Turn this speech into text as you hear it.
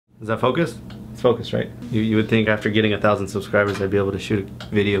Is that focused? It's focused, right? You would think after getting 1,000 subscribers I'd be able to shoot a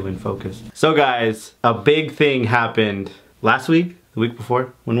video in focus. So guys, a big thing happened last week, the week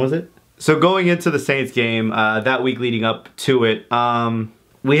before, when was it? So going into the Saints game, that week leading up to it,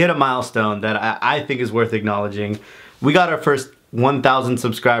 we hit a milestone that I think is worth acknowledging. We got our first 1,000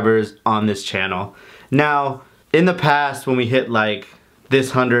 subscribers on this channel. Now, in the past when we hit like this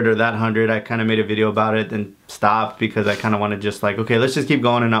 100 or that 100, I kind of made a video about it and stopped because I kind of want to just like, okay, let's just keep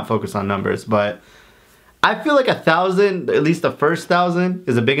going and not focus on numbers. But I feel like 1,000, at least the first 1,000,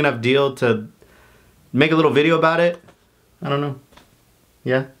 is a big enough deal to make a little video about it. I don't know.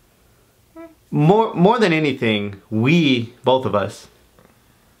 Yeah. More than anything, both of us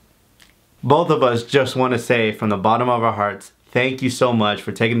just want to say from the bottom of our hearts, thank you so much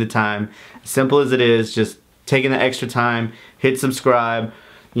for taking the time. Simple as it is, just taking the extra time, hit subscribe,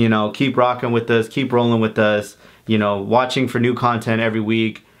 you know, keep rocking with us, keep rolling with us, you know, watching for new content every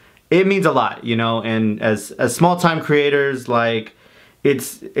week. It means a lot, you know, and as small time creators, like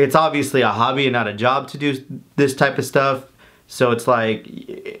it's obviously a hobby and not a job to do this type of stuff. So it's like,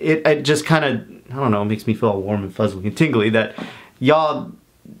 it just kind of, I don't know, makes me feel all warm and fuzzy and tingly that y'all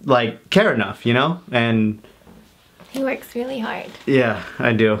like care enough, you know? And he works really hard. Yeah,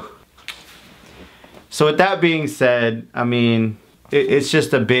 I do. So with that being said, I mean, it's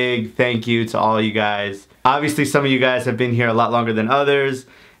just a big thank you to all you guys. Obviously some of you guys have been here a lot longer than others.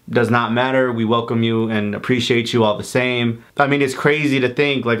 Does not matter. We welcome you and appreciate you all the same. I mean, it's crazy to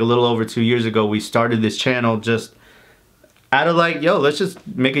think like a little over 2 years ago we started this channel just out of like, yo, let's just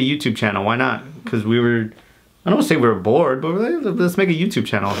make a YouTube channel. Why not? Because we were, I don't want to say we were bored, but we're like, let's make a YouTube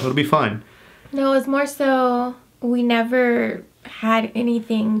channel. It'll be fun. No, it's more so we never had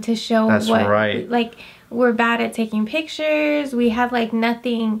anything to show. That's right. Like, we're bad at taking pictures. We have like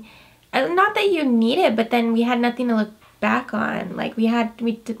nothing, not that you need it, but then we had nothing to look back on. Like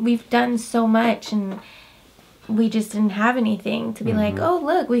we've done so much and we just didn't have anything to be like, oh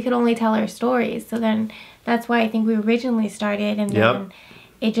look, we could only tell our stories. So then that's why I think we originally started, and then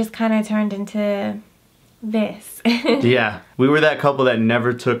it just kind of turned into this. Yeah, we were that couple that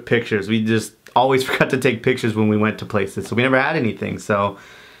never took pictures. We just always forgot to take pictures when we went to places, so we never had anything. So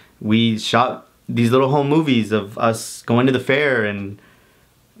we shot these little home movies of us going to the fair and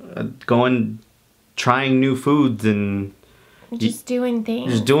trying new foods and just doing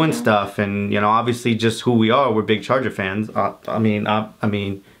things, just doing stuff. And you know, obviously just who we are, we're big Charger fans. I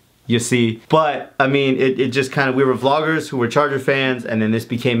mean you see, but I mean it just kind of, we were vloggers who were Charger fans, and then this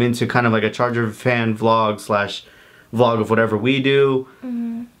became into kind of like a Charger fan vlog slash vlog of whatever we do.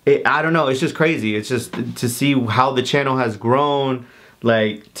 I don't know, it's just crazy. It's just to see how the channel has grown,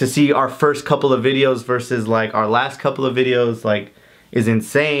 like to see our first couple of videos versus like our last couple of videos, like is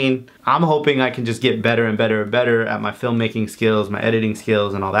insane. I'm hoping I can just get better and better and better at my filmmaking skills, my editing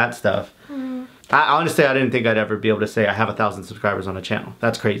skills, and all that stuff. Honestly, I didn't think I'd ever be able to say I have 1,000 subscribers on a channel.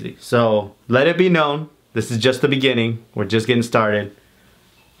 That's crazy. So let it be known, this is just the beginning. We're just getting started.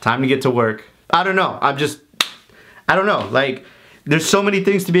 Time to get to work. I don't know. I don't know. Like, there's so many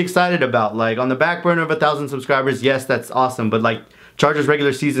things to be excited about. Like, on the back burner of 1,000 subscribers, yes, that's awesome. But like, Chargers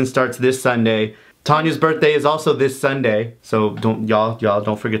regular season starts this Sunday. Tanya's birthday is also this Sunday, so y'all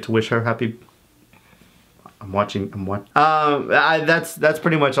don't forget to wish her happy. That's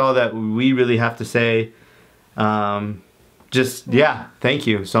pretty much all that we really have to say. Just yeah, thank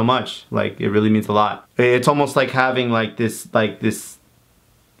you so much. Like, it really means a lot. It's almost like having like this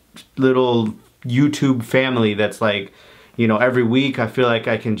little YouTube family that's like, you know, every week I feel like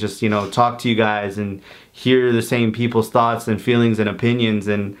I can just, you know, talk to you guys and hear the same people's thoughts and feelings and opinions,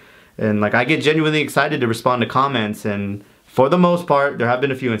 and like I get genuinely excited to respond to comments. And for the most part, there have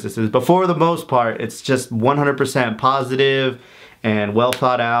been a few instances, but for the most part, it's just 100% positive and well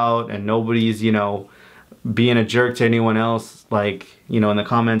thought out, and nobody's, you know, being a jerk to anyone else, like, you know, in the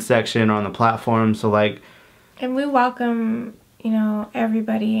comment section or on the platform. So like, and we welcome, you know,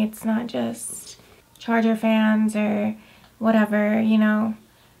 everybody. It's not just Charger fans or whatever, you know,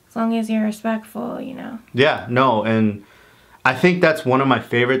 as long as you're respectful, you know. Yeah, no, and I think that's one of my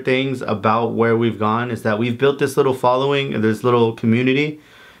favorite things about where we've gone, is that we've built this little following, this little community,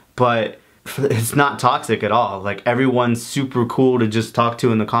 but it's not toxic at all. Like, everyone's super cool to just talk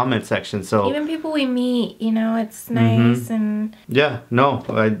to in the comment section. So even people we meet, you know, it's nice. And yeah, no,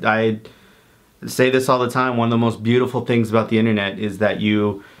 I say this all the time. One of the most beautiful things about the internet is that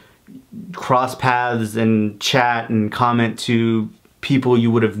you cross paths and chat and comment to people you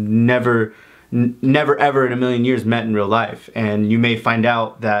would have never ever in a million years met in real life, and you may find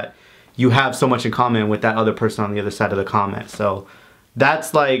out that you have so much in common with that other person on the other side of the comment. So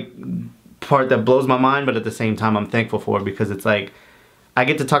that's like part that blows my mind, but at the same time I'm thankful for, because it's like I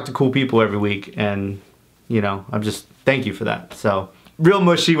get to talk to cool people every week, and you know, I'm just thank you for that. So real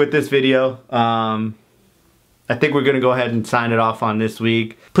mushy with this video. I think we're gonna go ahead and sign it off on this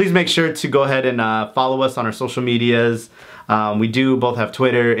week. Please make sure to go ahead and follow us on our social medias. We do both have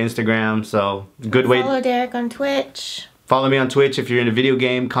Twitter, Instagram, so good way. Follow Derek on Twitch. Follow me on Twitch if you're into video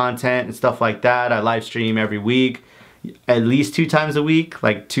game content and stuff like that. I live stream every week, at least 2 times a week,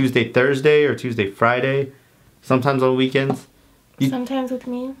 like Tuesday, Thursday, or Tuesday, Friday. Sometimes on weekends. Sometimes with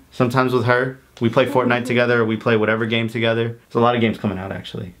me. Sometimes with her. We play Fortnite together, or we play whatever game together. There's a lot of games coming out,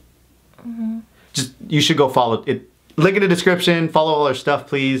 actually. Just, you should go follow it. Link in the description. Follow all our stuff,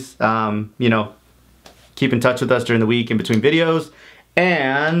 please. You know, keep in touch with us during the week in between videos.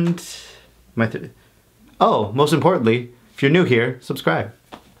 And most importantly, if you're new here, subscribe.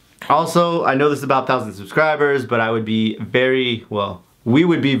 Also, I know this is about 1,000 subscribers, but I would be very, well, we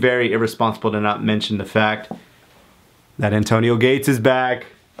would be very irresponsible to not mention the fact that Antonio Gates is back.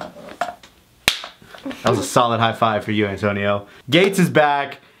 That was a solid high five for you, Antonio. Gates is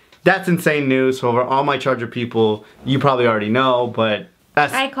back. That's insane news. So for all my Charger people, you probably already know, but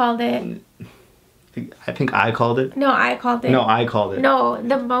that's... I called it. I think I called it. No, I called it. No, I called it. No,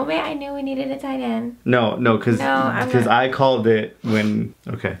 the moment I knew we needed a tight end. No, because I called it when...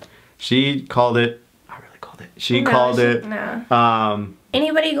 Okay. She called it. I really called it. She called it. No.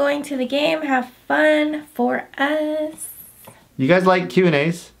 Anybody going to the game, have fun for us. You guys like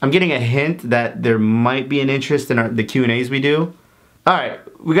Q&As? I'm getting a hint that there might be an interest in the Q&As we do. Alright,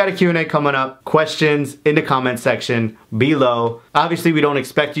 we got a Q&A coming up. Questions in the comment section below. Obviously, we don't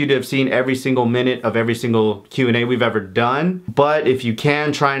expect you to have seen every single minute of every single Q&A we've ever done. But if you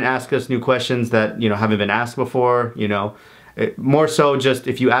can, try and ask us new questions that, you know, haven't been asked before, you know. More so just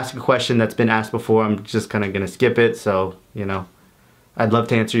if you ask a question that's been asked before, I'm just kind of going to skip it. So, you know, I'd love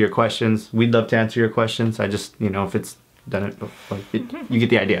to answer your questions. We'd love to answer your questions. I just, you know, if it's done it before, you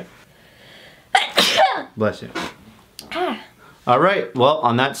get the idea. Bless you. Alright, well,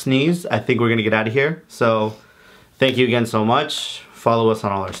 on that sneeze, I think we're going to get out of here. So, thank you again so much. Follow us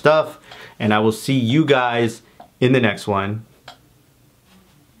on all our stuff. And I will see you guys in the next one.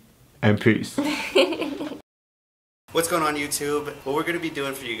 And peace. What's going on, YouTube? What we're going to be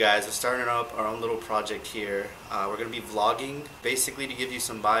doing for you guys is starting up our own little project here. We're going to be vlogging, basically to give you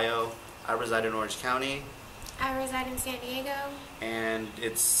some bio. I reside in Orange County. I reside in San Diego. And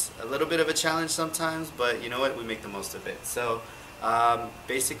it's a little bit of a challenge sometimes, but you know what? We make the most of it. So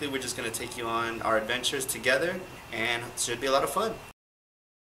basically we're just going to take you on our adventures together, and it should be a lot of fun.